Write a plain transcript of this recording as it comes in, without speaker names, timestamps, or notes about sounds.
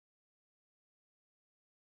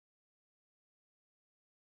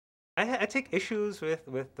I take issues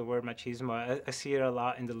with the word machismo. I see it a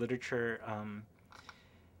lot in the literature.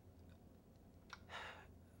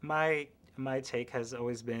 My my take has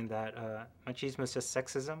always been that machismo is just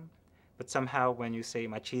sexism, but somehow when you say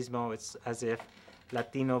machismo, it's as if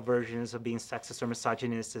Latino versions of being sexist or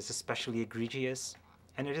misogynist is especially egregious,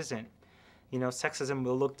 and it isn't. Sexism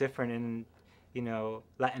will look different in,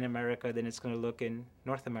 Latin America than it's going to look in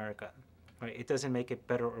North America, right? It doesn't make it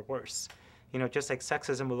better or worse. Just like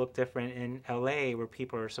sexism will look different in LA, where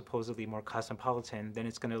people are supposedly more cosmopolitan, than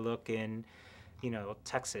it's going to look in,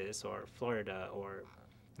 Texas or Florida or,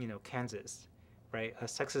 Kansas, right?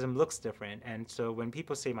 Sexism looks different. And so when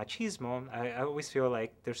people say machismo, I always feel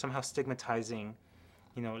like they're somehow stigmatizing,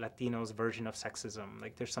 Latinos' version of sexism.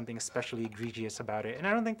 Like there's something especially egregious about it. And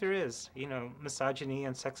I don't think there is. Misogyny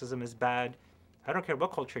and sexism is bad. I don't care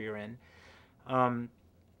what culture you're in. Um,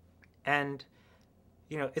 and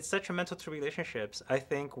it's detrimental to relationships. I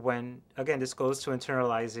think when, again, this goes to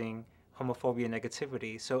internalizing homophobia and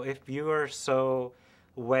negativity. So if you are so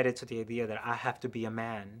wedded to the idea that I have to be a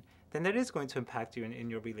man, then that is going to impact you in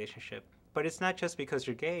your relationship. But it's not just because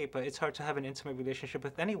you're gay, but it's hard to have an intimate relationship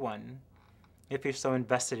with anyone if you're so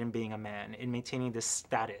invested in being a man, in maintaining this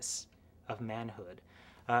status of manhood.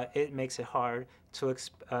 It makes it hard to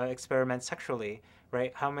experiment sexually,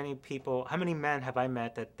 right? How many men have I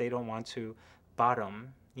met that they don't want to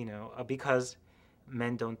bottom, because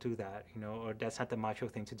men don't do that, or that's not the macho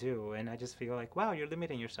thing to do. And I just feel like, wow, you're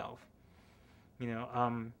limiting yourself. You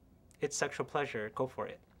know, it's sexual pleasure. Go for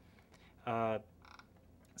it. Uh,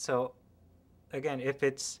 so again, if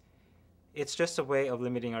it's just a way of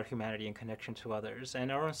limiting our humanity and connection to others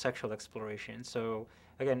and our own sexual exploration. So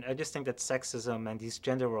again, I just think that sexism and these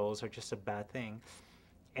gender roles are just a bad thing.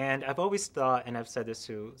 And I've always thought, and I've said this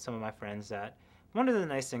to some of my friends, that one of the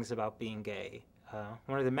nice things about being gay,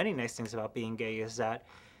 one of the many nice things about being gay is that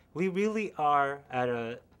we really are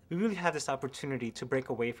we really have this opportunity to break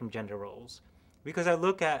away from gender roles. Because I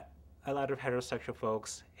look at a lot of heterosexual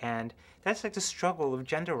folks, and that's like the struggle of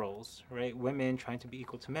gender roles, right? Women trying to be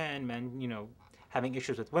equal to men, having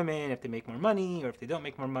issues with women if they make more money or if they don't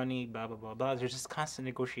make more money, blah, blah, blah, blah. There's this constant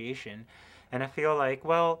negotiation. And I feel like,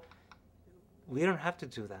 well, we don't have to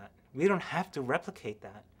do that. We don't have to replicate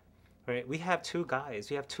that, right? We have two guys,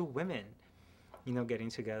 we have two women, getting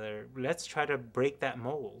together. Let's try to break that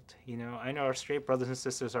mold. I know our straight brothers and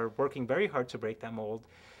sisters are working very hard to break that mold.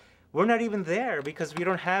 We're not even there because we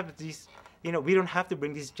don't have these, we don't have to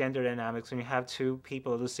bring these gender dynamics when you have two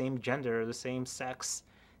people of the same gender, the same sex,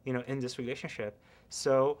 in this relationship.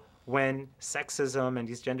 So when sexism and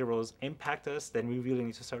these gender roles impact us, then we really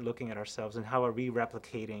need to start looking at ourselves and how are we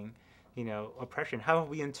replicating, oppression? How have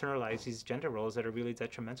we internalized these gender roles that are really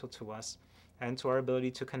detrimental to us and to our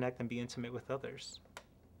ability to connect and be intimate with others?